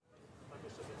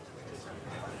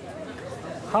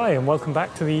Hi, and welcome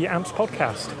back to the AMPS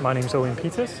podcast. My name's Owen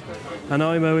Peters. And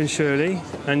I'm Owen Shirley,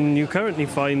 and you currently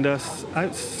find us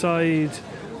outside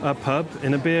a pub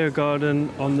in a beer garden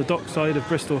on the dockside of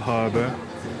Bristol Harbour,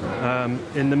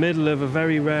 in the middle of a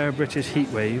very rare British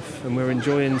heatwave, and we're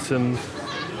enjoying some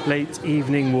late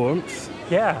evening warmth.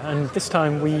 Yeah, and this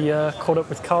time we caught up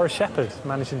with Cara Shepherd,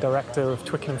 Managing Director of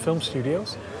Twickenham Film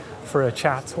Studios, for a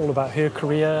chat all about her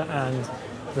career and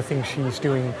the things she's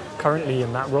doing currently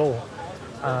in that role.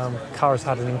 Cara's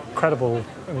had an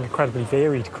incredibly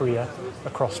varied career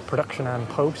across production and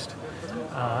post,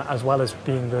 as well as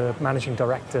being the managing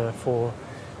director for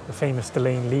the famous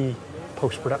Delane Lee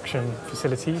post-production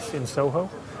facilities in Soho,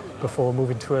 before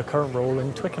moving to her current role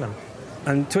in Twickenham.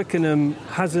 And Twickenham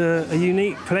has a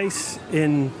unique place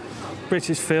in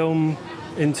British film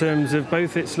in terms of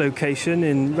both its location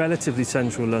in relatively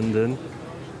central London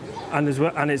and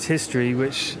its history,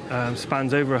 which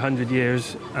spans over 100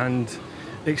 years and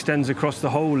extends across the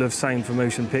whole of sound for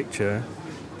motion picture.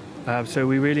 So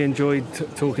we really enjoyed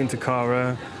talking to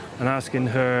Cara and asking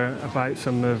her about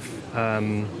some of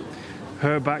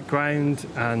her background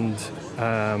and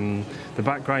the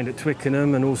background at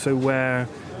Twickenham, and also where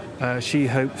she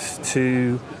hopes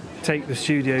to take the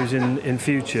studios in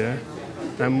future.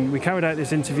 We carried out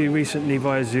this interview recently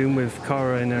via Zoom with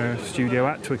Cara in her studio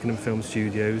at Twickenham Film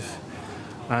Studios.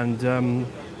 And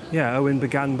Owen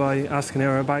began by asking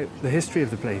her about the history of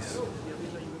the place.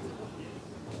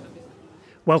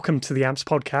 Welcome to the AMPS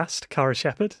podcast, Cara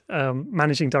Shepherd,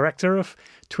 Managing Director of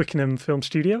Twickenham Film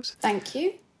Studios. Thank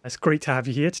you. It's great to have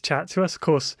you here to chat to us. Of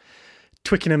course,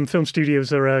 Twickenham Film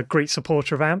Studios are a great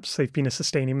supporter of AMPS. They've been a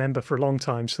sustaining member for a long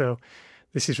time, so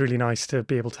this is really nice to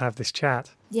be able to have this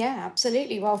chat. Yeah,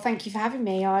 absolutely. Well, thank you for having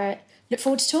me. I look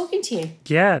forward to talking to you.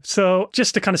 Yeah, so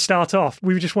just to kind of start off,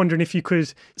 we were just wondering if you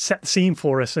could set the scene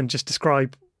for us and just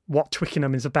describe what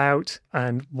Twickenham is about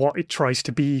and what it tries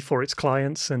to be for its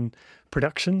clients and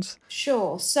productions.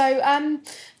 Sure. So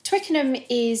Twickenham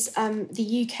is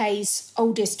the UK's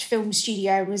oldest film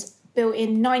studio and was built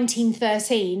in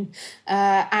 1913.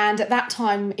 And at that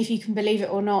time, if you can believe it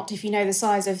or not, if you know the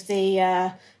size of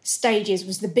the stages,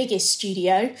 was the biggest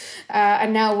studio.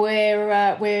 And now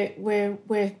we're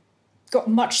got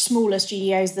much smaller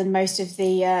studios than most of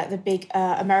the big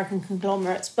American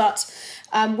conglomerates. But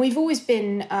we've always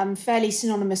been fairly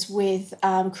synonymous with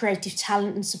creative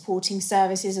talent and supporting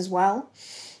services as well.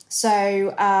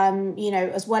 So,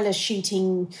 as well as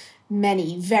shooting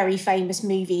many very famous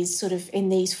movies sort of in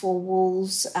these four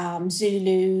walls,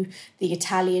 Zulu, The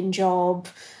Italian Job,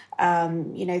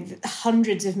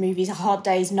 hundreds of movies, A Hard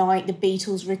Day's Night, the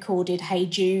Beatles recorded Hey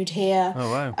Jude here.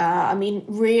 Oh, wow.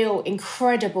 Real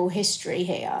incredible history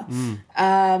here.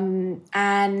 And,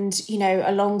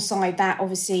 alongside that,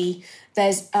 obviously,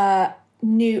 there's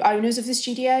new owners of the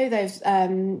studio.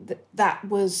 That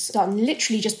was done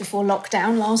literally just before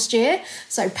lockdown last year,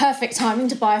 so perfect timing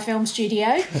to buy a film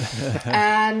studio.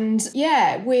 And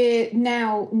we're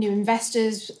now new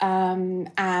investors,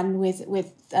 and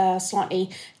with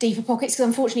slightly deeper pockets, because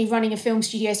unfortunately running a film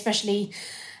studio, especially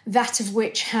that of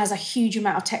which has a huge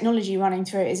amount of technology running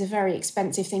through it, is a very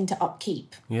expensive thing to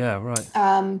upkeep. Yeah, right.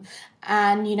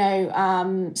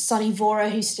 Sonny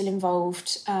Vora, who's still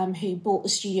involved, who bought the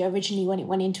studio originally when it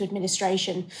went into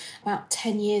administration about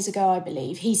 10 years ago, I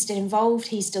believe. He's still involved.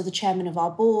 He's still the chairman of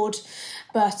our board.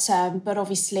 But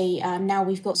obviously now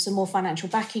we've got some more financial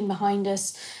backing behind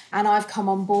us, and I've come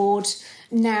on board.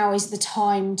 Now is the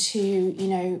time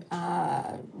to,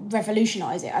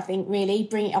 revolutionise it, I think, really,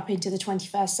 bring it up into the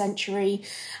 21st century.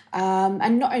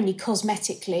 And not only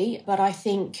cosmetically, but I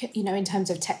think, in terms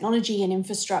of technology and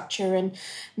infrastructure, and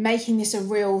making this a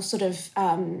real sort of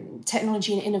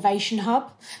technology and innovation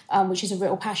hub, which is a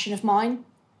real passion of mine.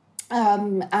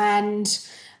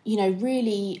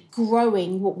 Really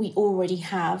growing what we already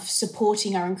have,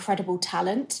 supporting our incredible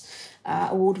talent,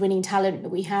 award-winning talent that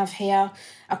we have here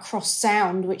across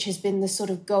sound, which has been the sort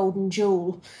of golden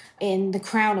jewel in the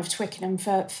crown of Twickenham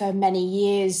for many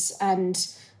years, and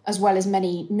as well as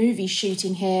many movies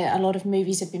shooting here. A lot of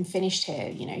movies have been finished here,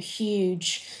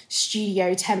 huge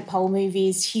studio tentpole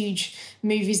movies, huge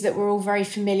movies that we're all very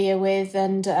familiar with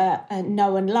and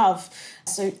know and love.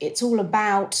 So it's all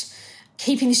about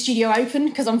keeping the studio open,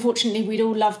 because unfortunately we'd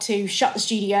all love to shut the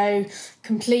studio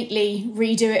completely,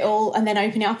 redo it all and then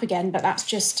open it up again, but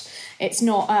it's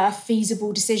not a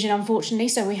feasible decision, unfortunately.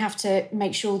 So we have to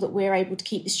make sure that we're able to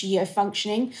keep the studio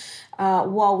functioning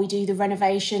while we do the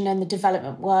renovation and the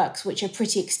development works, which are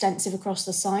pretty extensive across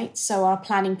the site. So our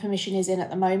planning permission is in at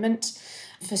the moment.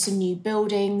 for some new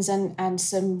buildings and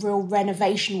some real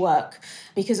renovation work,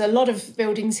 because a lot of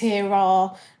buildings here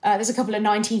are, there's a couple of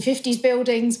 1950s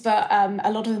buildings, but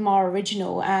a lot of them are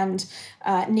original and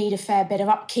need a fair bit of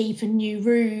upkeep and new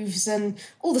roofs and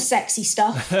all the sexy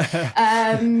stuff,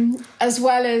 as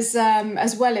well as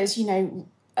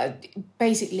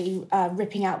basically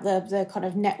ripping out the kind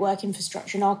of network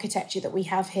infrastructure and architecture that we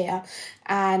have here,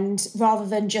 and rather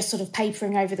than just sort of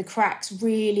papering over the cracks,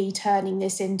 really turning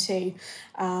this into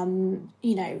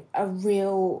a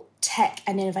real tech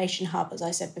and innovation hub, as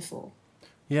I said before.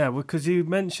 Yeah, well, because you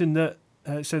mentioned that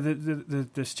so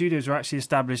the studios were actually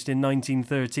established in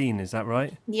 1913, is that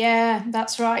right? Yeah,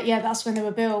 that's right. Yeah, that's when they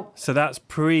were built. So that's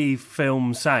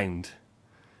pre-film sound.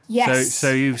 Yes.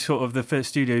 So you've sort of, the First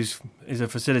Studios is a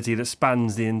facility that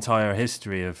spans the entire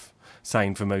history of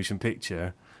sound for motion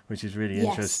picture, which is really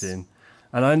interesting.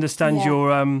 And I understand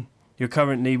you're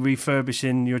currently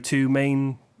refurbishing your two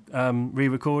main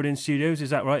re-recording studios. Is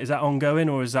that right? Is that ongoing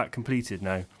or is that completed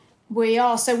now? We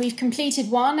are. So we've completed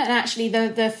one, and actually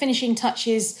the finishing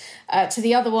touches to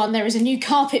the other one. There is a new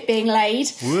carpet being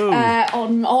laid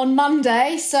on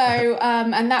Monday. So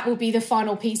and that will be the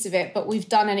final piece of it. But we've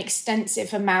done an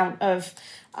extensive amount of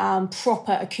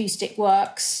proper acoustic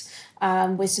works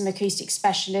with some acoustic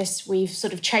specialists. We've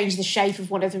sort of changed the shape of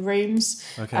one of the rooms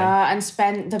and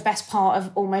spent the best part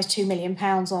of almost £2 million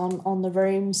on the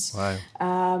rooms. Wow.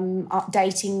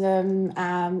 Updating them,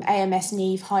 AMS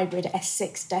Neve hybrid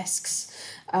S6 desks,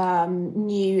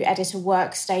 new editor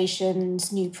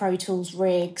workstations, new Pro Tools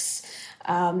rigs,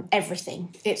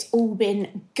 everything. It's all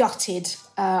been gutted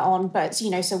on, but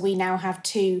so we now have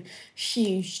two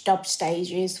huge dub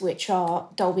stages, which are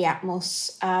Dolby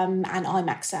Atmos and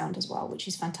IMAX sound as well, which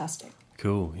is fantastic.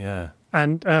 Cool, yeah.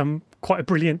 And quite a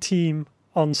brilliant team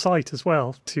on site as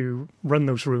well to run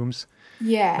those rooms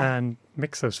and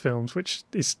mix those films, which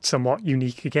is somewhat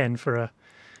unique again for a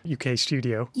UK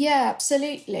studio. Yeah,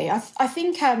 absolutely. I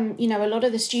think, a lot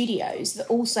of the studios that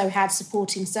also had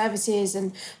supporting services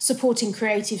and supporting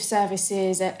creative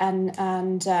services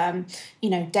and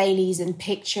dailies and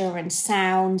picture and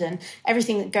sound and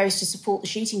everything that goes to support the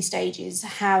shooting stages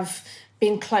have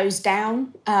been closed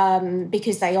down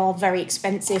because they are very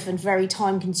expensive and very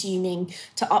time consuming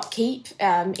to upkeep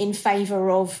in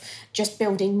favour of just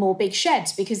building more big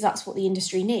sheds, because that's what the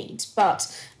industry needs. But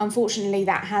unfortunately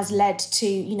that has led to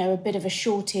a bit of a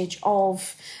shortage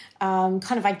of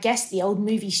the old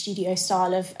movie studio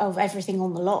style of everything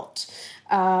on the lot,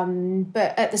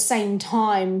 but at the same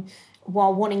time,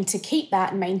 while wanting to keep that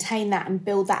and maintain that and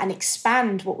build that and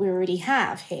expand what we already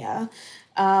have here,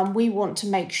 we want to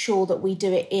make sure that we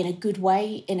do it in a good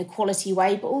way, in a quality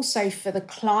way, but also for the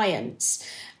clients,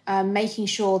 making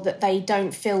sure that they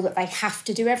don't feel that they have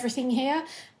to do everything here,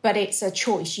 but it's a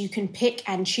choice. You can pick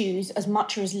and choose as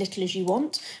much or as little as you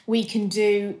want. We can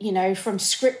do, from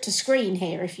script to screen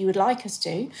here if you would like us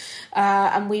to,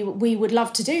 and we would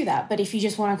love to do that. But if you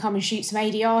just want to come and shoot some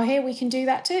ADR here, we can do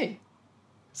that too.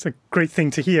 It's a great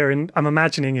thing to hear, and I'm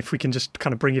imagining if we can just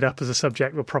kind of bring it up as a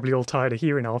subject we're probably all tired of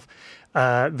hearing of,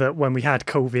 that when we had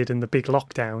COVID and the big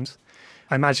lockdowns,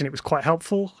 I imagine it was quite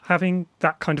helpful having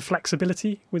that kind of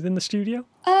flexibility within the studio.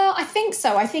 I think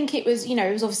so. I think it was,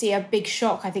 it was obviously a big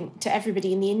shock, I think, to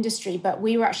everybody in the industry, but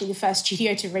we were actually the first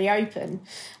studio to reopen.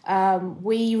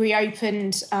 We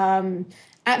reopened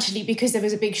actually because there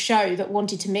was a big show that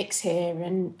wanted to mix here,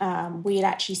 and we had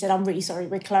actually said, I'm really sorry,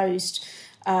 we're closed.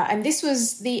 And this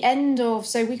was the end of,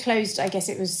 so we closed, I guess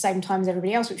it was the same time as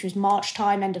everybody else, which was March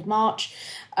time, end of March.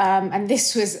 And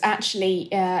this was actually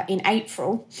in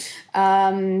April.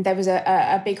 There was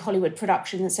a big Hollywood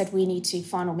production that said, we need to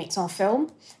final mix our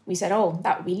film. We said, oh,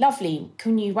 that would be lovely.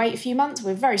 Can you wait a few months?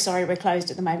 We're very sorry, we're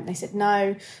closed at the moment. They said,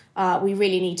 no, we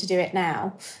really need to do it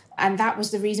now. And that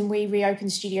was the reason we reopened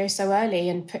the studio so early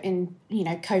and put in,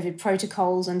 COVID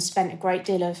protocols and spent a great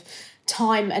deal of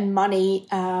time and money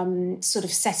sort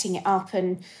of setting it up,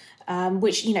 and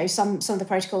which some of the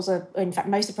protocols are, in fact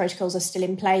most of the protocols are still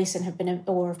in place and have been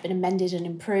amended and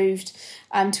improved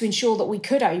to ensure that we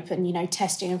could open,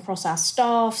 testing across our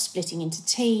staff, splitting into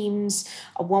teams,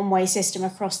 a one-way system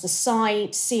across the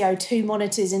site, CO2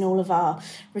 monitors in all of our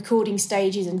recording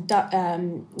stages and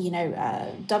dubbing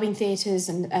theatres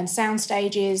and sound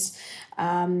stages.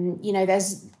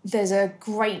 There's a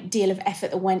great deal of effort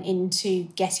that went into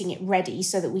getting it ready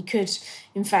so that we could,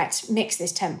 in fact, mix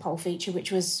this tentpole feature,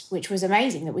 which was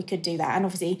amazing that we could do that. And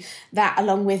obviously that,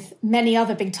 along with many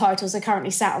other big titles, are currently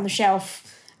sat on the shelf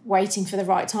waiting for the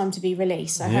right time to be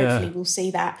released. So hopefully we'll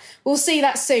see that. We'll see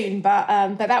that soon.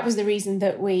 But that was the reason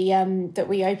that we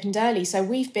opened early. So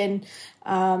we've been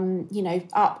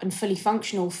up and fully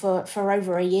functional for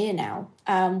over a year now,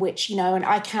 which, and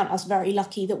I count us very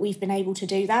lucky that we've been able to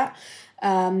do that.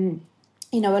 A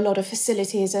lot of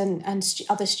facilities and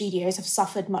other studios have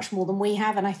suffered much more than we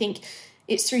have. And I think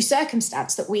it's through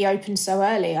circumstance that we opened so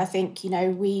early. I think,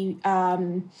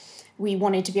 we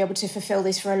wanted to be able to fulfill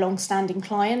this for a long-standing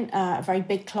client, a very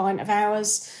big client of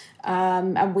ours.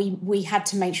 And we had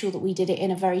to make sure that we did it in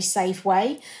a very safe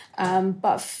way.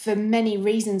 But for many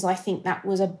reasons, I think that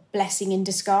was a blessing in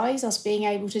disguise, us being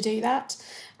able to do that.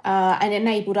 And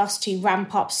enabled us to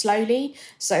ramp up slowly,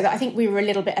 so that I think we were a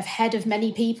little bit ahead of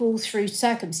many people through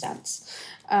circumstance.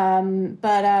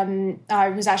 But I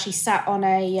was actually sat on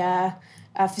a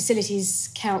facilities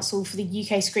council for the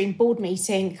UK Screen board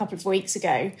meeting a couple of weeks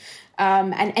ago,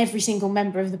 and every single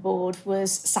member of the board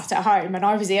was sat at home, and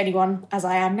I was the only one, as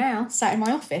I am now, sat in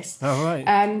my office. Oh, right.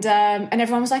 And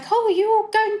everyone was like, "Oh, are you all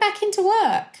going back into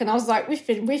work?" And I was like, "We've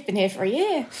been here for a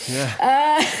year."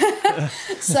 Yeah.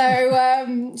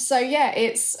 So yeah,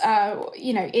 it's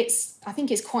I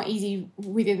think it's quite easy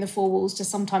within the four walls to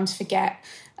sometimes forget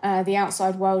the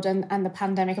outside world and the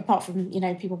pandemic. Apart from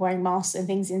people wearing masks and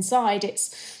things inside,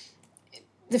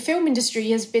 the film industry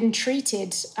has been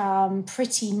treated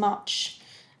pretty much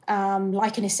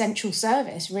like an essential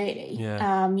service, really.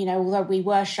 Yeah. Although we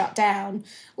were shut down.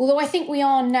 Although I think we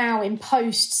are now in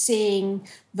post seeing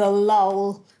the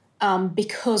lull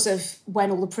because of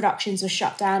when all the productions were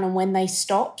shut down and when they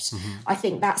stopped. Mm-hmm. I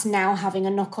think that's now having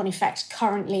a knock-on effect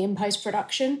currently in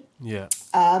post-production. Yeah.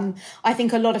 I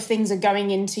think a lot of things are going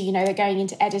into, they're going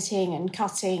into editing and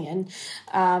cutting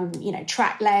and,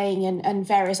 track laying and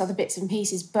various other bits and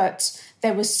pieces. But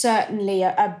there was certainly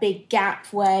a big gap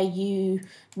where you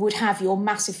would have your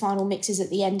massive final mixes at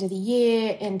the end of the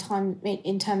year in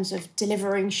terms of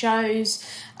delivering shows.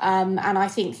 And I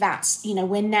think that's,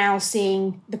 we're now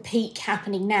seeing the peak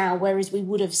happening now, whereas we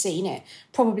would have seen it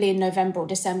probably in November or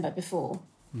December before.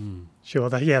 Mm. Sure,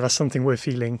 that's something we're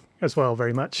feeling as well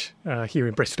very much here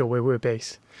in Bristol where we're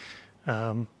based.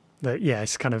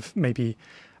 It's kind of maybe,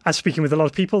 as speaking with a lot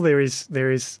of people, there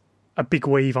is a big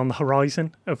wave on the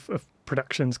horizon of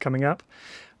productions coming up.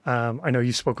 I know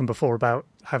you've spoken before about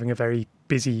having a very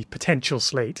busy potential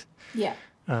slate. Yeah.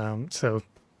 So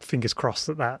fingers crossed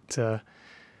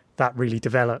that really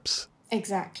develops.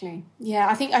 Exactly. Yeah,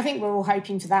 I think we're all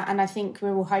hoping for that, and I think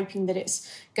we're all hoping that it's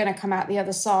going to come out the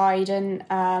other side. And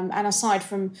aside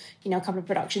from a couple of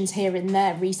productions here and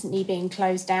there recently being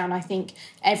closed down, I think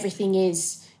everything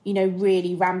is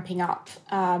really ramping up.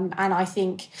 And I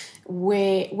think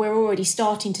we're already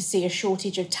starting to see a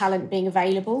shortage of talent being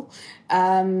available.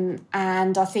 And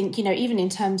I think, even in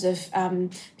terms of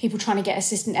people trying to get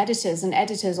assistant editors and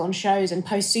editors on shows and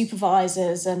post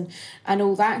supervisors and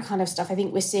all that kind of stuff, I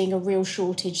think we're seeing a real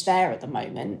shortage there at the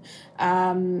moment.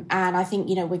 And I think,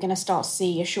 we're going to start to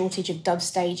see a shortage of dub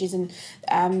stages. And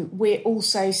we're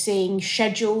also seeing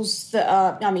schedules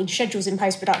schedules in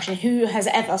post-production. Who has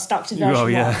ever stuck to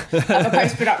version one of a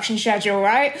post-production schedule,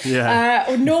 right?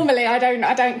 Yeah. Normally, I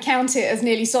don't count it as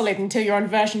nearly solid until you're on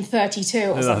version 32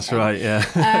 or something. That's right, yeah.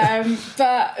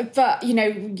 But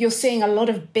you're seeing a lot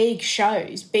of big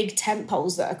shows, big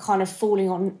tentpoles that are kind of falling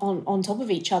on top of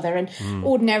each other. And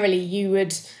ordinarily, you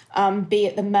would be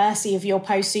at the mercy of your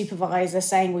post supervisor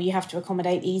saying, well, you have to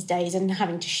accommodate these days, and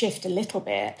having to shift a little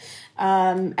bit.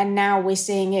 And now we're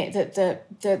seeing it that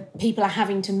the people are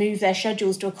having to move their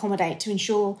schedules to accommodate, to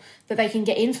ensure that they can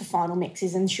get in for final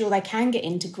mixes, and ensure they can get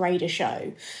in to grade a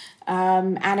show.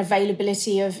 And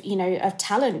availability of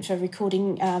talent for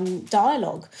recording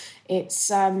dialogue. It's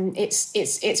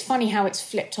funny how it's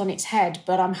flipped on its head,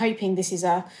 but I'm hoping this is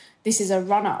a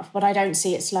run up, but I don't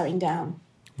see it slowing down.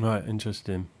 Right,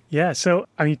 interesting. Yeah, so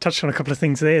you touched on a couple of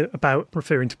things there about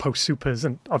referring to post supers,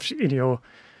 and obviously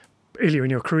earlier in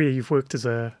your career you've worked as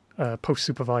a post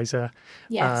supervisor.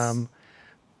 Yes.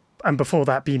 And before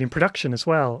that, being in production as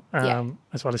well,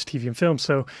 as well as TV and film.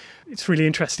 So it's really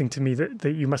interesting to me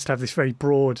that you must have this very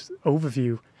broad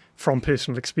overview from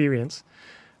personal experience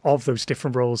of those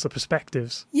different roles, the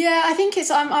perspectives. Yeah, I think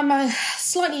I'm a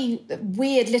slightly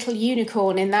weird little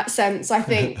unicorn in that sense, I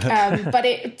think. But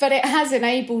it has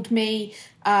enabled me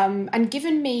and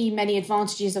given me many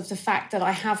advantages of the fact that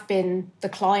I have been the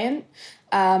client.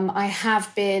 I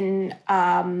have been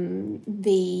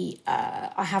the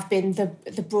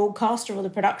broadcaster or the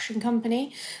production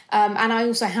company, and I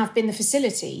also have been the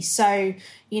facility. So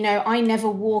I never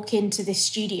walk into this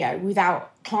studio without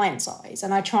client's eyes,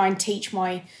 and I try and teach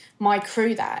my my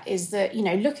crew that, is that,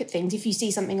 look at things. If you see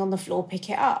something on the floor, pick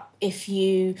it up. If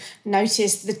you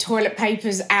notice the toilet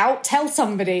paper's out, tell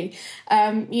somebody.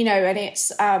 And it's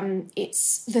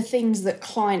the things that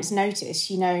clients notice.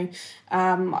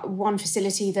 One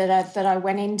facility that I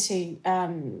went into,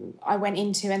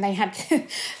 and they had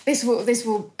this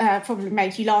will probably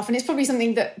make you laugh, and it's probably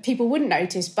something that people wouldn't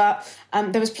notice, but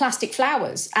there was plastic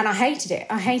flowers, and I hated it.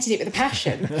 I hated it with a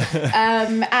passion,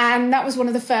 and that was one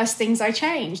of the first things I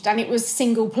changed. And it was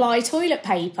single ply toilet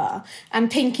paper and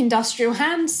pink industrial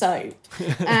hand soap,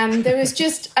 and there was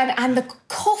just and the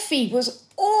coffee was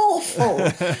awful.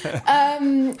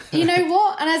 You know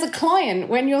what? And as a client,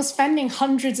 when you're spending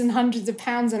hundreds and hundreds of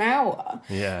pounds an hour,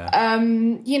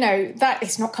 that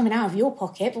it's not coming out of your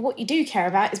pocket. But what you do care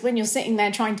about is when you're sitting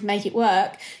there trying to make it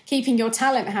work, keeping your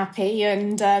talent happy,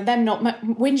 and them not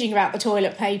whinging about the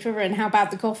toilet paper and how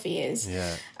bad the coffee is,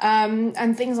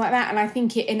 and things like that. And I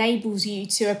think it enables you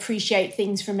to appreciate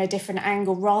things from a different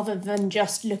angle rather than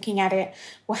just looking at it,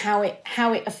 well, how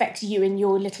it affects you in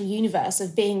your little universe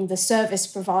of being the service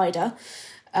provider.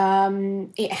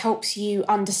 It helps you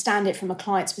understand it from a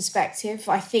client's perspective.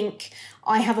 I think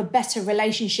I have a better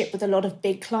relationship with a lot of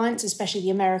big clients, especially the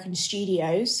American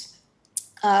studios,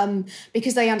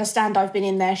 because they understand I've been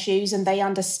in their shoes, and they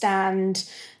understand,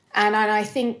 and I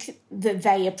think that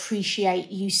they appreciate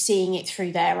you seeing it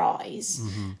through their eyes.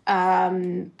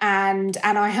 And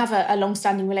I have a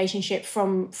long-standing relationship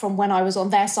from when I was on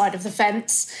their side of the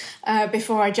fence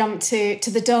before I jumped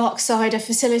to the dark side of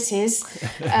facilities.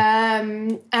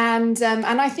 And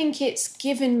I think it's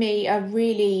given me a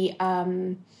really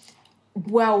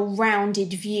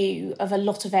well-rounded view of a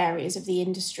lot of areas of the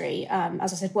industry.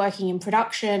 As I said, working in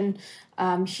production,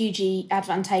 hugely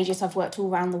advantageous. I've worked all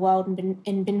around the world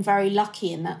and been very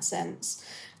lucky in that sense.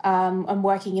 I'm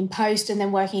working in post, and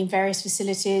then working in various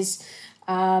facilities,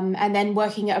 and then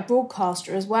working at a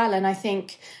broadcaster as well. And I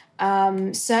think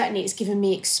certainly it's given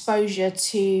me exposure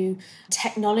to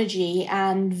technology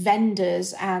and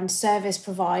vendors and service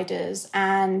providers,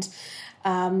 and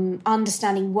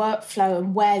understanding workflow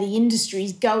and where the industry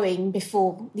is going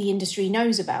before the industry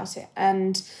knows about it.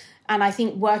 And I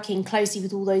think working closely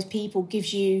with all those people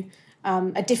gives you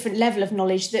a different level of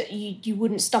knowledge that you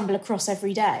wouldn't stumble across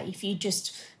every day if you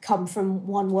just come from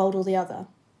one world or the other.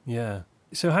 Yeah.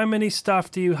 So how many staff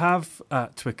do you have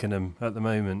at Twickenham at the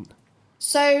moment?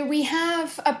 So we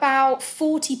have about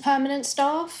 40 permanent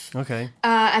staff. Okay.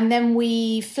 And then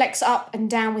we flex up and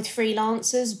down with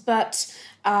freelancers. But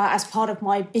as part of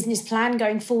my business plan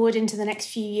going forward into the next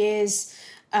few years,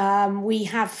 we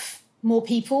have more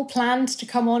people planned to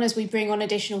come on as we bring on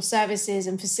additional services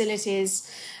and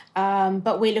facilities.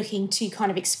 But we're looking to kind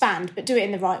of expand, but do it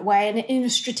in the right way and in a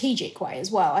strategic way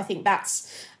as well. I think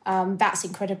that's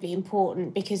incredibly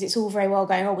important, because it's all very well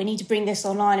going, we need to bring this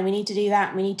online and we need to do that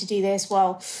and we need to do this.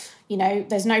 Well,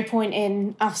 there's no point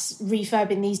in us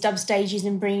refurbing these dub stages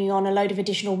and bringing on a load of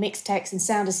additional mix techs and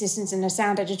sound assistants and a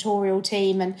sound editorial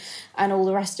team and all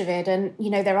the rest of it. And,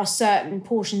 there are certain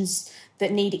portions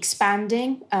that need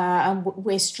expanding, and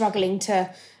we're struggling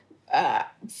to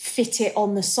fit it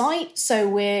on the site. So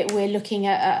we're looking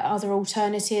at other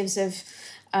alternatives of,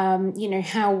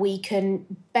 how we can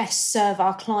best serve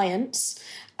our clients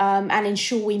and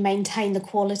ensure we maintain the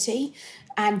quality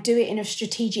and do it in a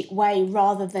strategic way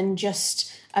rather than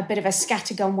just a bit of a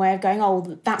scattergun way of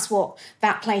going, that's what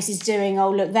that place is doing.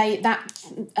 Look, that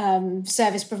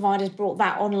service provider's brought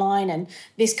that online and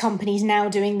this company's now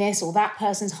doing this, or that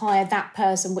person's hired that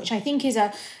person, which I think is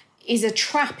a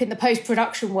trap in the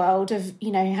post-production world of,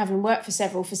 having worked for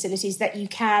several facilities that you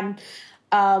can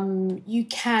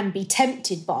be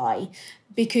tempted by,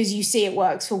 because you see it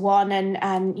works for one, and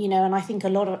I think a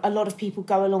lot of people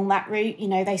go along that route.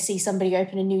 They see somebody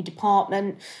open a new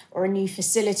department or a new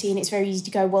facility, and it's very easy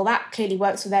to go, well, that clearly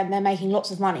works for them. They're making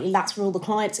lots of money. That's where all the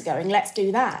clients are going. Let's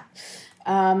do that.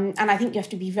 And I think you have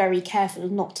to be very careful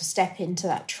not to step into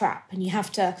that trap, and you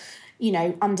have to,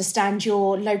 understand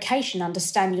your location,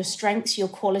 understand your strengths, your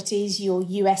qualities, your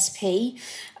USP,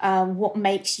 what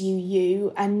makes you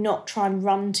you, and not try and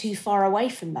run too far away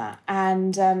from that.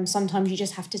 And sometimes you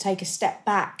just have to take a step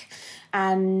back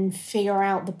and figure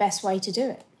out the best way to do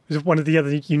it. One of the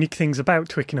other unique things about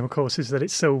Twickenham, of course, is that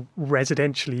it's so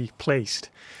residentially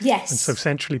placed. Yes. And so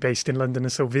centrally based in London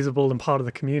and so visible and part of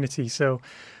the community. So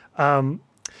do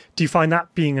you find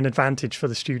that being an advantage for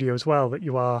the studio as well, that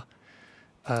you are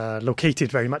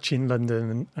located very much in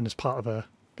London and as part of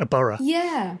a borough?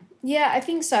 Yeah, Yeah, I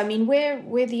think so. I mean,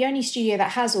 we're the only studio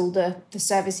that has all the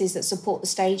services that support the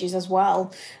stages as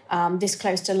well, this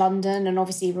close to London, and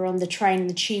obviously we're on the train,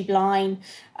 the tube line,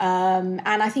 and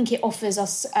I think it offers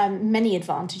us many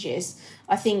advantages.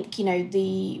 I think,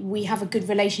 we have a good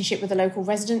relationship with the local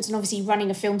residents, and obviously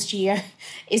running a film studio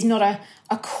is not a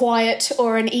quiet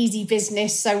or an easy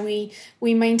business. So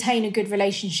we maintain a good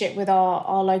relationship with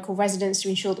our local residents to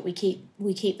ensure that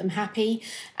we keep them happy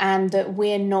and that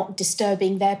we're not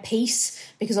disturbing their peace,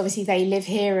 because obviously they live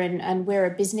here and we're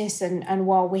a business, and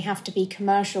while we have to be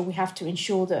commercial, we have to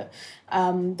ensure that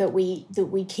that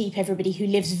we keep everybody who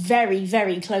lives very,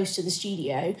 very close to the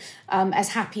studio as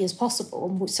happy as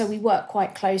possible. So we work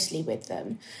quite closely with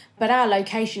them. But our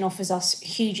location offers us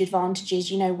huge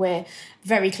advantages. We're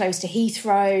very close to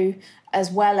Heathrow,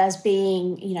 as well as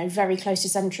being, very close to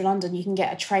central London. You can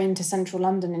get a train to central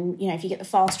London, and, if you get the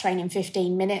fast train in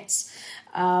 15 minutes.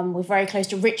 We're very close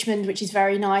to Richmond, which is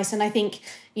very nice. And I think,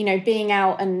 being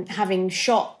out and having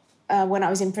shot when I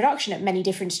was in production at many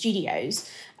different studios,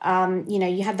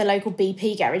 you had the local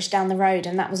BP garage down the road,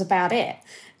 and that was about it.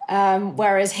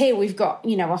 Whereas here we've got,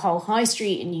 a whole high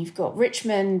street, and you've got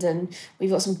Richmond, and we've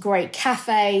got some great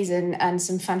cafes and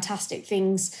some fantastic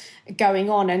things going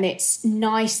on. And it's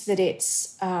nice that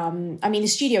it's, the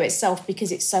studio itself,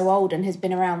 because it's so old and has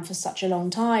been around for such a long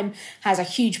time, has a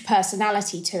huge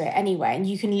personality to it anyway. And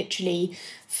you can literally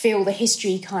feel the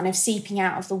history kind of seeping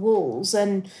out of the walls.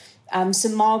 And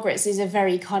St Margaret's is a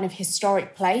very kind of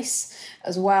historic place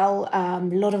as well. A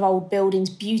lot of old buildings,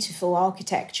 beautiful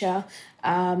architecture,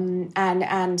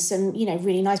 and some,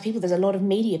 really nice people. There's a lot of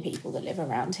media people that live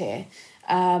around here.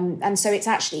 And so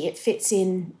it fits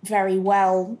in very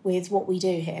well with what we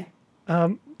do here.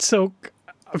 So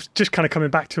I was just kind of coming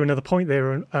back to another point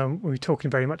there. We were talking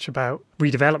very much about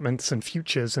redevelopments and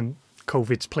futures, and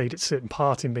COVID's played its certain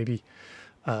part in maybe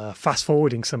fast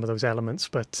forwarding some of those elements.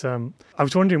 But I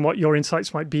was wondering what your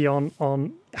insights might be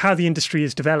on how the industry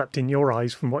has developed in your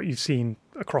eyes from what you've seen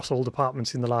across all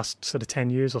departments in the last sort of 10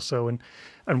 years or so,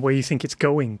 and where you think it's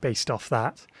going based off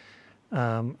that,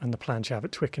 and the plans you have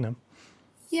at Twickenham.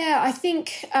 Yeah, I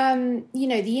think,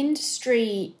 the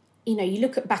industry, you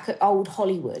look back at old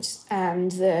Hollywood,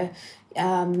 and the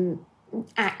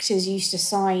actors used to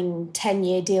sign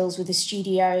 10-year deals with the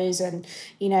studios, and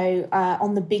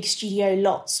on the big studio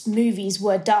lots, movies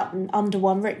were done under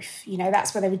one roof.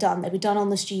 That's where they were done on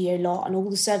the studio lot, and all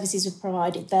the services were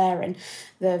provided there, and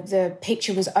the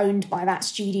picture was owned by that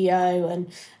studio,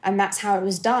 and that's how it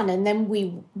was done. And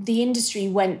then the industry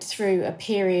went through a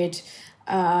period,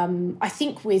 I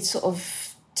think, with sort of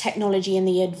technology and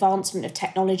the advancement of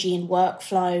technology and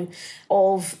workflow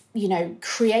of,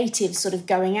 creative sort of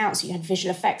going out. So you had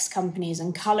visual effects companies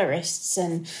and colorists,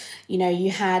 and,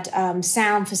 you had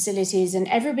sound facilities, and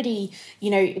everybody,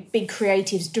 big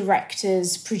creatives,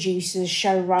 directors, producers,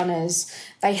 showrunners,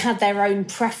 they had their own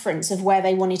preference of where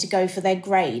they wanted to go for their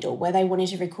grade, or where they wanted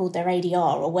to record their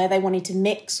ADR, or where they wanted to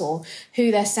mix, or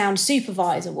who their sound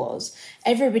supervisor was.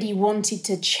 Everybody wanted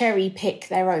to cherry pick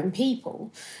their own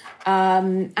people.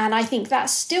 And I think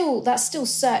that's still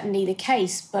certainly the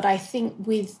case. But I think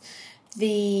with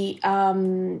the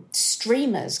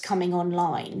streamers coming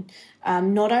online,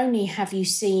 not only have you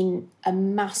seen a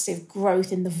massive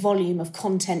growth in the volume of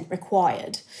content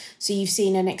required, so you've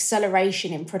seen an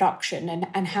acceleration in production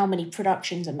and how many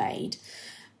productions are made,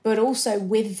 but also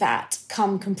with that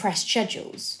come compressed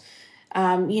schedules.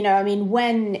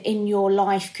 When in your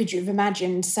life could you have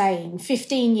imagined saying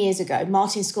 15 years ago,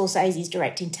 Martin Scorsese's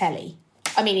directing telly?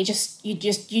 I mean,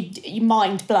 you're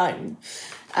mind blown.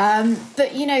 But,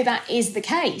 that is the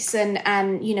case. And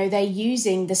they're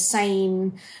using the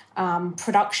same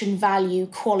production value,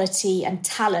 quality and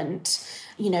talent,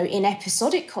 in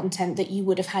episodic content that you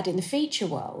would have had in the feature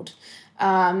world.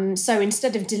 So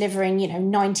instead of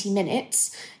delivering, 90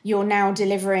 minutes, you're now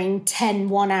delivering 10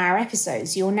 one-hour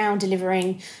episodes. You're now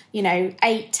delivering,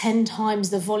 8-10 times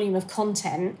the volume of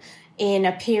content in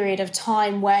a period of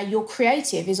time where your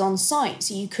creative is on site.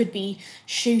 So you could be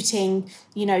shooting,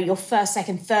 your first,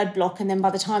 second, third block, and then by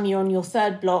the time you're on your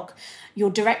third block, your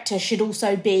director should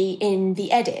also be in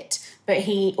the edit. But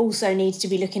he also needs to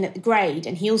be looking at the grade,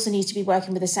 and he also needs to be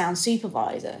working with a sound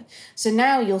supervisor. So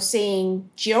now you're seeing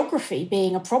geography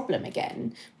being a problem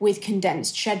again with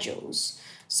condensed schedules.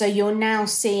 So you're now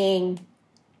seeing,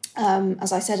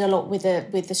 as I said a lot with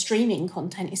the streaming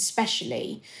content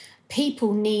especially,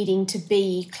 people needing to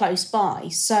be close by.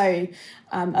 So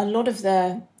a lot of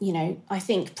the, I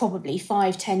think probably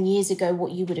 5-10 years ago,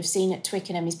 what you would have seen at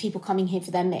Twickenham is people coming here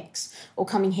for their mix or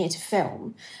coming here to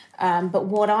film. But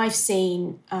what I've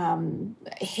seen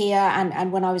here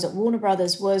and when I was at Warner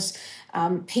Brothers was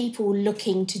people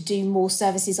looking to do more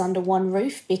services under one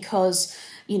roof because,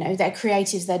 their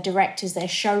creatives, their directors, their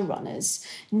showrunners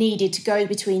needed to go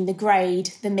between the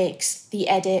grade, the mix, the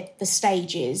edit, the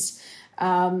stages,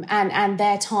 and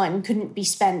their time couldn't be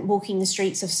spent walking the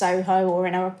streets of Soho or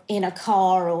in a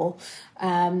car or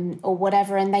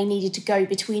whatever, and they needed to go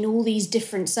between all these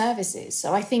different services.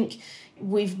 So I think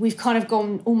we've kind of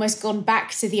almost gone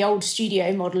back to the old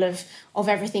studio model of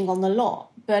everything on the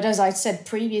lot. But as I said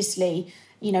previously,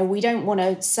 we don't want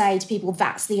to say to people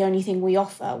that's the only thing we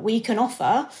offer. We can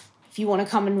offer, if you want to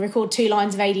come and record 2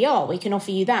 lines of ADR, we can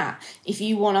offer you that. If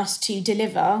you want us to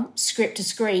deliver script to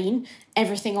screen,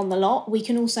 everything on the lot, we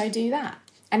can also do that.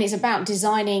 And it's about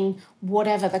designing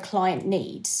whatever the client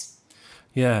needs.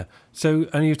 Yeah. So,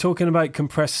 and you're talking about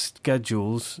compressed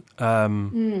schedules,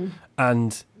 and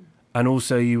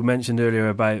also you mentioned earlier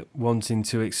about wanting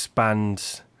to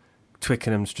expand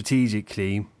Twickenham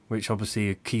strategically, which obviously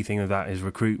a key thing of that is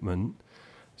recruitment.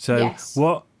 So yes.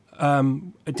 What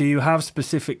do you have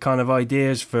specific kind of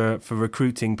ideas for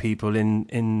recruiting people in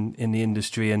the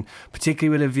industry, and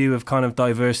particularly with a view of kind of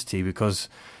diversity, because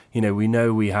we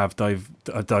know we have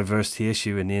a diversity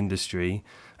issue in the industry,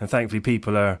 and thankfully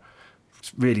people are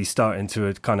really starting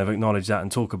to kind of acknowledge that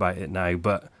and talk about it now,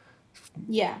 but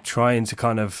trying to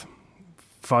kind of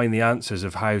find the answers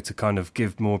of how to kind of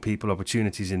give more people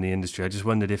opportunities in the industry. I just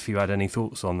wondered if you had any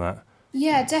thoughts on that.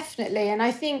 Yeah, definitely. And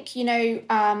I think,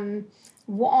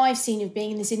 what I've seen of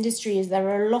being in this industry is there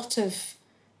are a lot of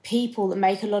people that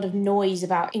make a lot of noise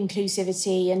about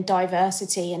inclusivity and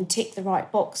diversity and tick the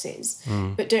right boxes,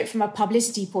 but do it from a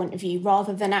publicity point of view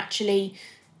rather than actually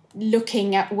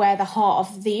looking at where the heart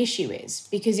of the issue is,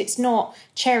 because it's not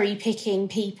cherry picking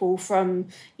people from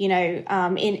in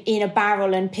a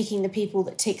barrel and picking the people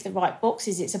that tick the right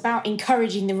boxes. It's about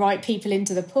encouraging the right people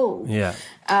into the pool.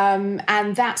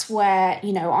 And that's where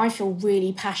I feel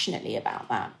really passionately about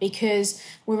that, because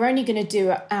we're only going to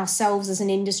do ourselves as an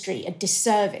industry a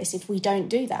disservice if we don't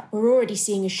do that. We're already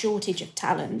seeing a shortage of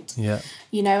talent.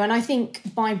 And I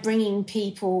think by bringing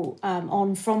people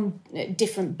on from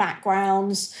different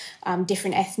backgrounds,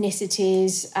 different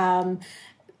ethnicities,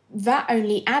 that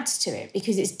only adds to it,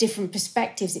 because it's different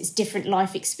perspectives, it's different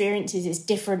life experiences, it's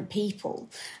different people.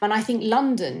 And I think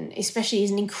London especially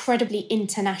is an incredibly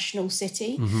international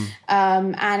city,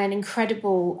 and an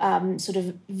incredible sort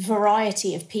of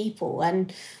variety of people.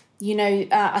 And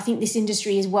I think this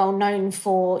industry is well known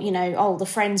for, the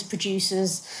Friends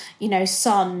producers,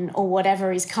 son or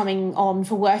whatever is coming on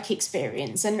for work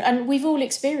experience. And we've all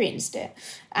experienced it.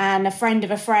 And a friend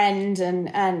of a friend.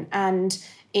 And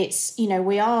it's,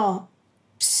 we are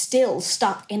still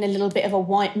stuck in a little bit of a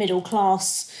white middle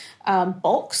class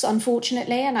box,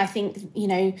 unfortunately. And I think,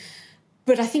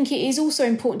 but I think it is also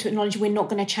important to acknowledge we're not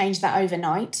going to change that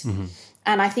overnight.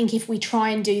 And I think if we try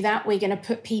and do that, we're going to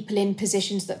put people in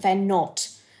positions that they're not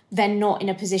in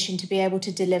a position to be able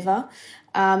to deliver.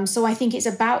 So I think it's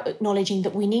about acknowledging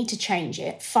that we need to change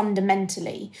it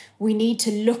fundamentally. We need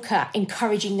to look at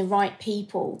encouraging the right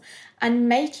people and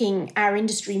making our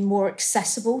industry more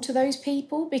accessible to those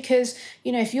people. Because,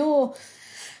 if you're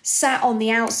sat on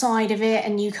the outside of it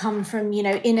and you come from,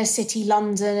 inner city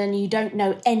London and you don't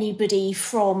know anybody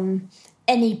from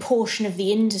any portion of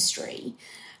the industry,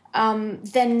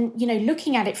 then,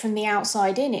 looking at it from the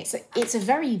outside in, it's a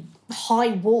very high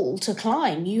wall to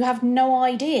climb. You have no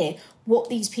idea what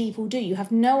these people do. You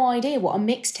have no idea what a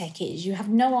mix tech is. You have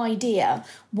no idea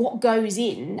what goes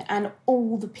in and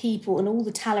all the people and all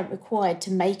the talent required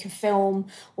to make a film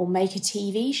or make a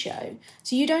TV show.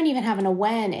 So you don't even have an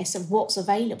awareness of what's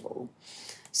available.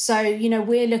 So,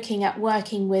 we're looking at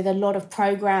working with a lot of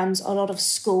programs, a lot of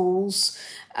schools,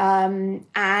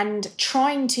 and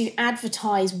trying to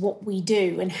advertise what we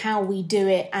do and how we do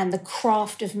it and the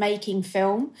craft of making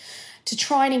film, to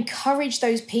try and encourage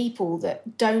those people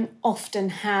that don't often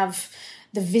have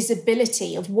the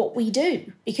visibility of what we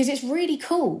do, because it's really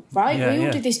cool, right? We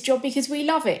all do this job because we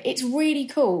love it. It's really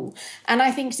cool. And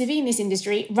I think to be in this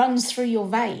industry, it runs through your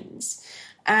veins.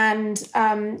 And,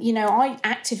 I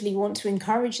actively want to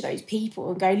encourage those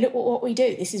people and go, look what we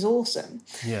do. This is awesome.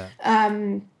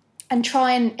 and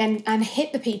try and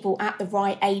hit the people at the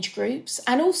right age groups.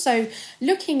 And also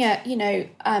looking at,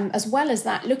 as well as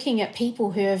that, looking at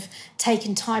people who have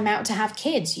taken time out to have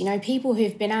kids, people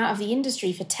who've been out of the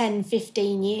industry for 10,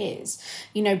 15 years,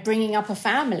 bringing up a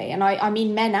family. And I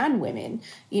mean men and women,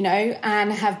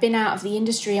 and have been out of the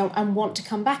industry and want to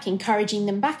come back, encouraging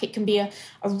them back. It can be a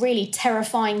really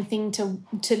terrifying thing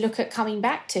to look at coming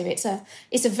back to. It's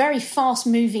a very fast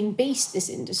moving beast, this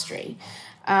industry.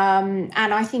 And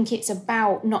I think it's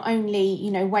about not only,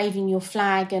 waving your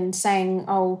flag and saying,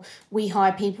 oh, we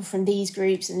hire people from these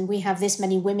groups and we have this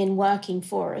many women working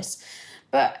for us.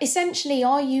 But essentially,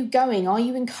 are you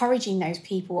encouraging those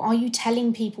people? Are you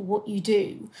telling people what you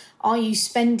do? Are you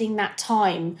spending that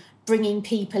time bringing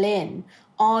people in?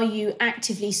 Are you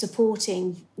actively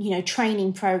supporting,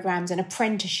 training programs and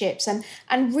apprenticeships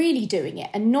and really doing it,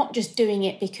 and not just doing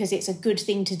it because it's a good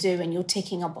thing to do and you're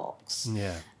ticking a box?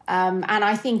 Yeah. And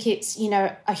I think it's,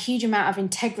 a huge amount of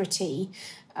integrity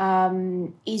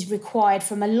is required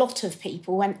from a lot of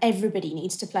people, and everybody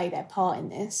needs to play their part in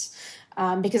this,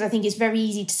 because I think it's very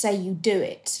easy to say you do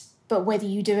it, but whether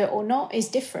you do it or not is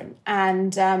different.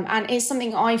 And it's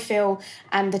something I feel,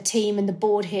 and the team and the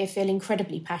board here feel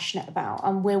incredibly passionate about.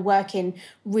 And we're working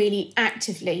really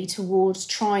actively towards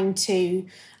trying to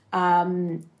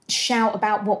shout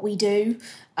about what we do,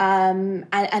 and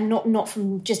not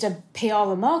from just a PR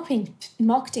or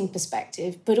marketing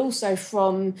perspective, but also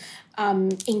from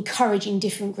encouraging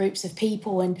different groups of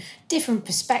people and different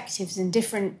perspectives and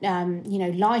different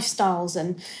lifestyles,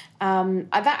 and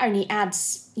that only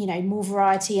adds more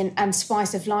variety and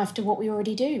spice of life to what we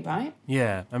already do, right?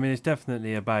 Yeah, I mean, it's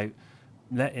definitely about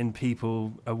letting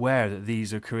people aware that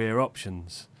these are career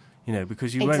options.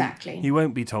 Because you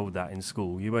won't be told that in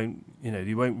school. You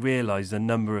won't realise the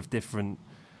number of different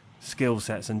skill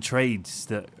sets and trades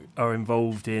that are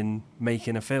involved in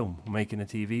making a film, making a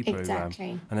TV program.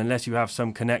 Exactly. And unless you have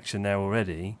some connection there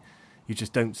already, you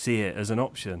just don't see it as an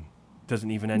option. It doesn't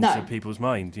even enter people's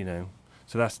mind,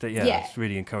 So that's it's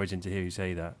really encouraging to hear you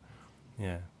say that.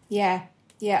 Yeah. Yeah.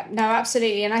 Yeah, no,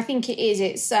 absolutely. And I think it is.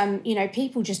 It's,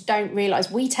 people just don't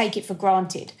realise. We take it for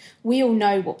granted. We all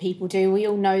know what people do. We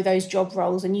all know those job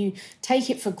roles, and you take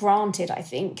it for granted, I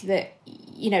think, that,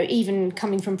 even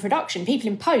coming from production, people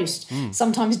in post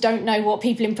sometimes don't know what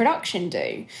people in production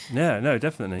do. Yeah, no,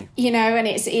 definitely. And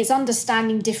it's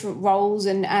understanding different roles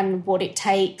and what it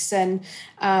takes, and,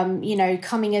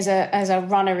 coming as a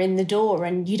runner in the door,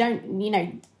 and you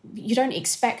don't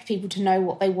expect people to know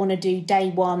what they want to do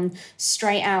day one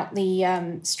straight out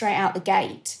the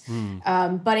gate.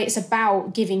 But it's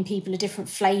about giving people a different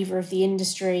flavour of the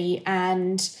industry,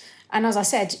 and as I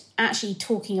said, actually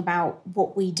talking about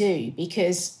what we do,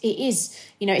 because it is,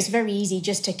 it's very easy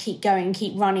just to keep going,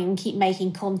 keep running, keep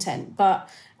making content. But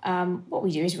what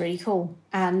we do is really cool,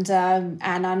 and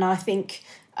I think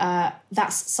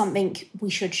that's something we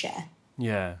should share.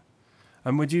 Yeah.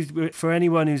 And would you, for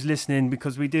anyone who's listening,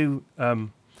 because we do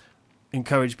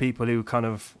encourage people who kind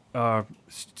of are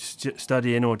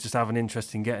studying or just have an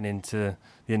interest in getting into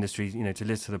the industry, to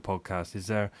listen to the podcast, is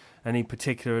there any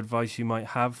particular advice you might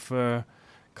have for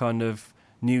kind of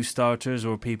new starters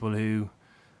or people who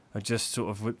are just sort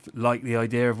of like the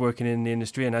idea of working in the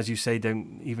industry, and as you say,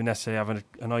 don't even necessarily have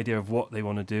an idea of what they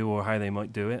want to do or how they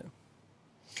might do it?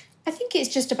 I think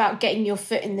it's just about getting your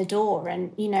foot in the door,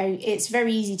 and it's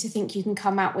very easy to think you can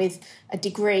come out with a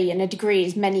degree, and a degree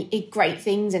is many great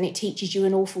things and it teaches you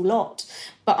an awful lot.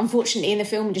 But unfortunately, in the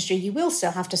film industry, you will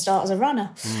still have to start as a runner,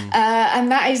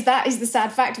 and that is the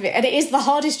sad fact of it. And it is the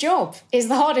hardest job. It's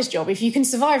the hardest job. If you can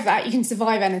survive that, you can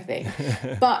survive anything.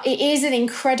 But it is an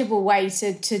incredible way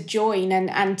to join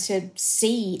and to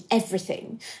see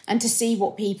everything and to see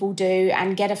what people do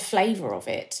and get a flavour of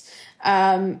it.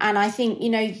 And I think,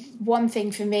 one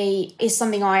thing for me is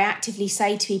something I actively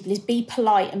say to people is be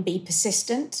polite and be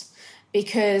persistent,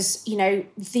 because,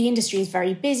 the industry is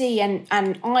very busy, and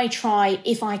I try,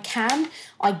 if I can,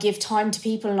 I give time to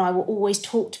people, and I will always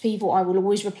talk to people. I will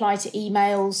always reply to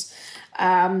emails,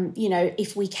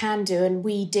 if we can do. And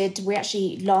we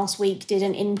actually last week did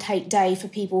an intake day for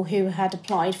people who had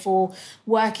applied for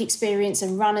work experience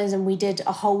and runners, and we did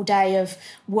a whole day of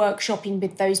workshopping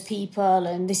with those people,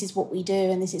 and this is what we do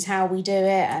and this is how we do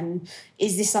it, and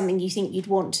is this something you think you'd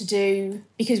want to do?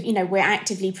 Because we're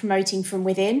actively promoting from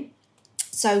within,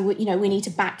 so we need to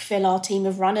backfill our team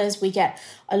of runners. We get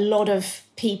a lot of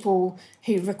people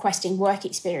who are requesting work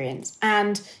experience.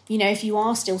 And, you know, if you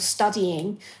are still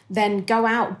studying, then go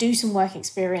out, do some work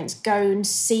experience, go and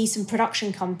see some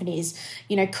production companies,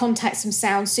 you know, contact some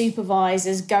sound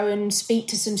supervisors, go and speak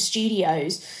to some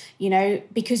studios, you know,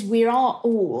 because we are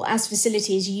all, as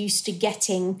facilities, used to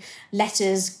getting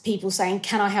letters, people saying,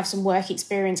 can I have some work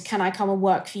experience? Can I come and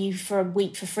work for you for a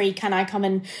week for free? Can I come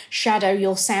and shadow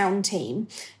your sound team?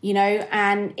 You know,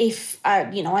 and if,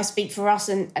 you know, I speak for us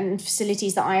and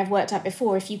facilities that I have worked at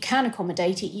before, if you can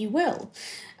accommodate it, you will.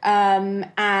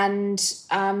 That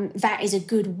is a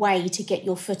good way to get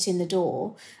your foot in the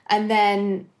door. And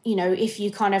then, you know, if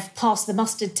you kind of pass the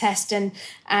mustard test and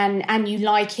you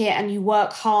like it and you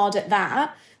work hard at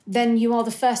that, then you are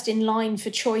the first in line for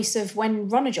choice of when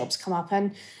runner jobs come up.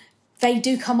 And they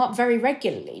do come up very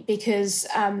regularly because,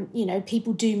 you know,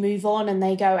 people do move on and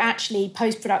they go, actually,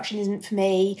 post-production isn't for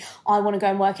me. I want to go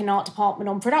and work in art department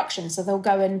on production. So they'll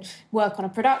go and work on a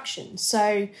production.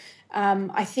 So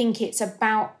I think it's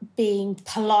about being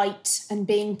polite and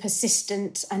being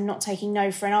persistent and not taking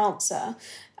no for an answer.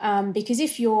 Because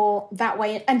if you're that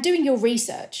way and doing your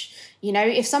research, you know,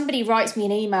 if somebody writes me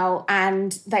an email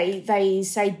and they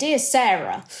say, "Dear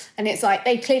Sarah," and it's like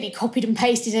they clearly copied and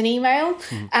pasted an email,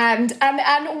 and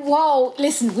while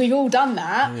listen, we've all done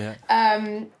that.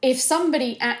 Yeah. If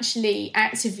somebody actually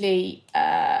actively,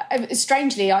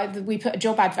 strangely, we put a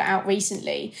job advert out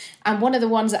recently, and one of the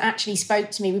ones that actually spoke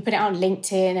to me, we put it on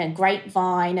LinkedIn and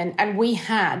Grapevine, and we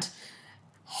had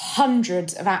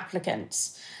hundreds of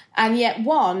applicants. And yet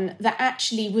one that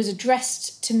actually was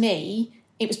addressed to me,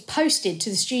 it was posted to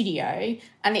the studio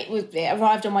and it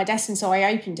arrived on my desk, and so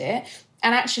I opened it.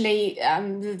 And actually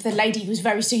the lady was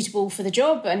very suitable for the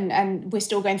job, and we're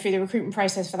still going through the recruitment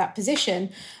process for that position.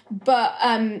 But,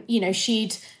 you know,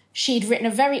 she'd written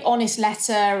a very honest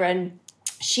letter, and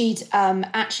she'd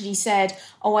actually said,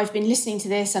 "Oh, I've been listening to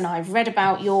this and I've read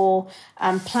about your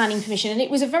planning permission." And it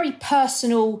was a very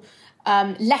personal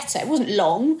letter. It wasn't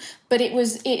long, but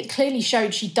it clearly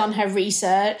showed she'd done her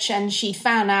research and she'd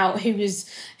found out who was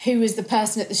the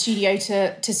person at the studio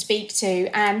to speak to,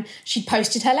 and she'd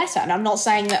posted her letter. And I'm not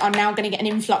saying that I'm now going to get an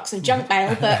influx of junk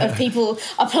mail, but of people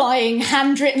applying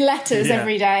handwritten letters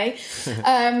every day.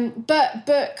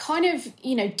 But kind of,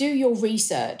 you know, do your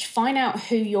research, find out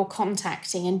who you're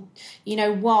contacting, and, you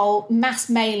know, while mass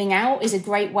mailing out is a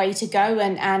great way to go,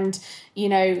 and you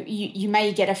know, you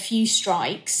may get a few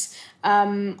strikes.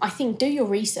 I think do your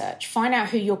research, find out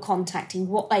who you're contacting,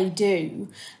 what they do.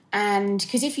 And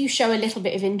because if you show a little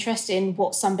bit of interest in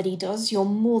what somebody does, you're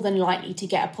more than likely to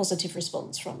get a positive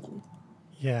response from them.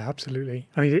 Yeah, absolutely.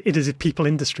 I mean, it is a people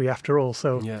industry after all,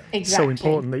 so it's so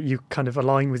important that you kind of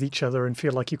align with each other and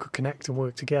feel like you could connect and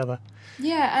work together.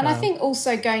 Yeah, and I think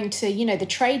also going to, you know, the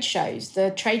trade shows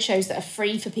that are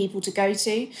free for people to go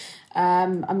to.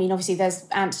 I mean, obviously there's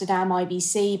Amsterdam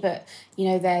IBC, but, you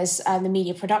know, there's the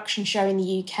Media Production Show in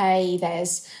the UK,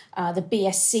 there's the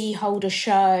BSC Holder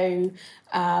Show,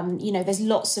 you know, there's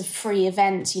lots of free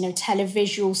events, you know,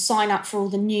 televisual, sign up for all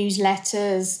the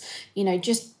newsletters, you know,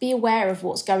 just be aware of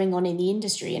what's going on in the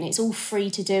industry, and it's all free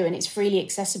to do and it's freely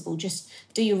accessible. Just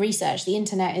do your research. The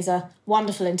internet is a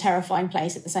wonderful and terrifying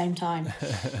place at the same time.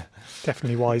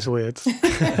 Definitely wise words.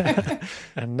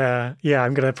 And I'm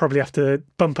going to probably have to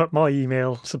bump up my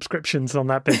email subscriptions on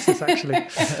that basis, actually.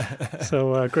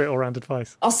 So great all-round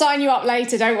advice. I'll sign you up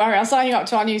later, don't worry. I'll sign you up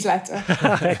to our newsletter.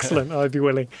 Excellent. I'd be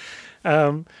willing.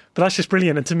 But that's just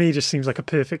brilliant, and to me just seems like a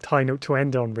perfect high note to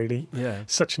end on, really. Yeah.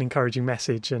 Such an encouraging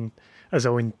message, and as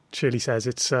Owen Shirley says,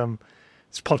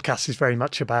 this podcast is very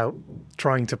much about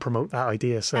trying to promote that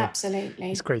idea. So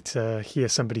absolutely, it's great to hear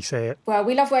somebody say it. Well,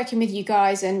 we love working with you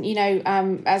guys, and, you know,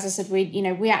 as I said,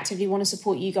 we actively want to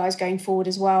support you guys going forward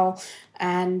as well,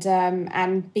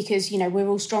 and because, you know, we're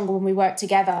all stronger when we work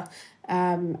together,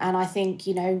 and I think,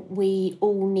 you know, we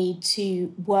all need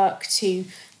to work to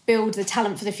build the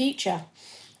talent for the future,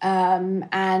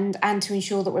 and to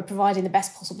ensure that we're providing the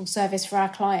best possible service for our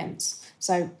clients.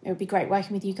 So it would be great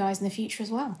working with you guys in the future as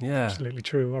well. Yeah. Absolutely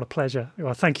true. What a pleasure.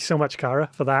 Well, thank you so much, Cara,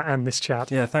 for that and this chat.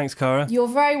 Yeah, thanks, Cara. You're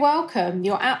very welcome.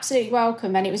 You're absolutely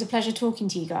welcome. And it was a pleasure talking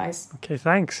to you guys. Okay,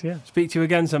 thanks. Yeah. Speak to you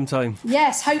again sometime.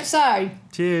 Yes, hope so.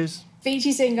 Cheers. Speak to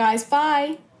you soon, guys.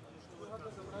 Bye.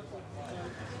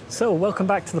 So welcome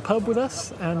back to the pub with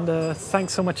us, and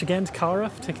thanks so much again to Cara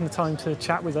for taking the time to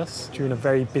chat with us during a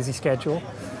very busy schedule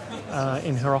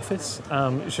in her office.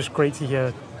 It's just great to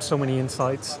hear so many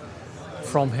insights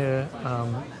from her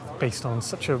based on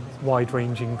such a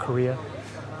wide-ranging career,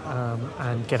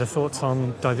 and get her thoughts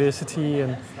on diversity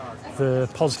and the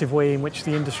positive way in which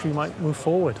the industry might move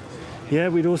forward. Yeah,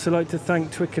 we'd also like to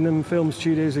thank Twickenham Film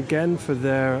Studios again for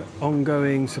their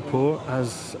ongoing support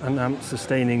as an AMP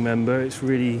sustaining member. It's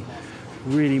really,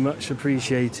 really much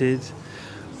appreciated.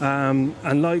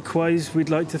 And likewise, we'd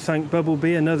like to thank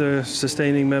Bubblebee, another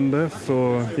sustaining member,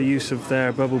 for the use of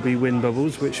their Bubblebee wind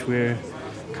bubbles, which we're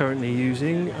currently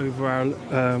using over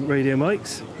our radio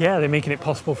mics. Yeah, they're making it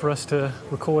possible for us to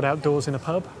record outdoors in a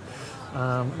pub,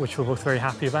 which we're both very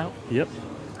happy about. Yep.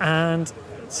 And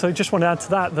so just want to add to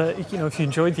that, if you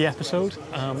enjoyed the episode,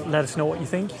 let us know what you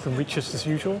think. You can reach us as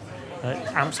usual at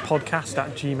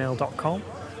ampspodcast@gmail.com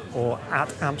or at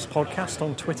ampspodcast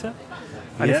on Twitter.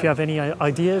 And if you have any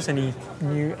ideas, any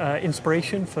new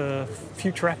inspiration for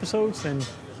future episodes, then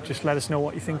just let us know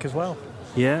what you think as well.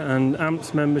 Yeah, and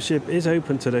AMP's membership is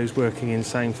open to those working in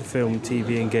sound for film,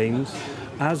 TV and games,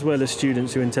 as well as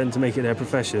students who intend to make it their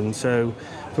profession. So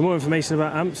for more information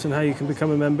about AMPS and how you can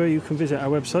become a member, you can visit our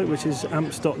website, which is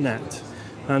amps.net.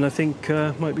 And I think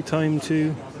might be time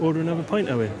to order another pint,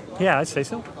 Owen. Yeah, I'd say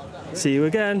so. See you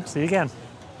again. See you again.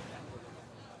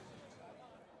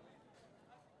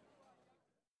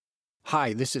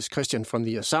 Hi, this is Christian from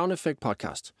the Sound Effect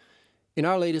Podcast. In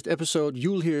our latest episode,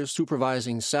 you'll hear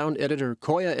supervising sound editor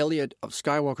Koya Elliott of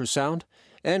Skywalker Sound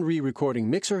and re-recording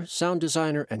mixer, sound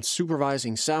designer, and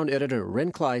supervising sound editor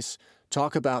Ren Kleiss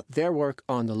talk about their work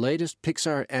on the latest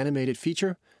Pixar animated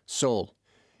feature, Soul.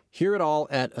 Hear it all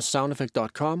at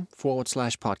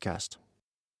asoundeffect.com/podcast.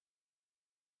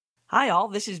 Hi all,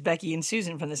 this is Becky and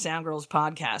Susan from the Sound Girls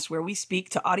podcast, where we speak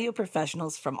to audio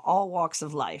professionals from all walks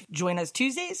of life. Join us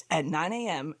Tuesdays at 9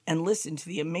 a.m. and listen to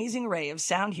the amazing array of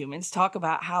sound humans talk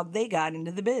about how they got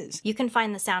into the biz. You can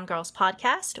find the Sound Girls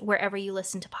podcast wherever you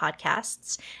listen to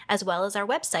podcasts, as well as our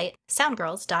website,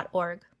 soundgirls.org.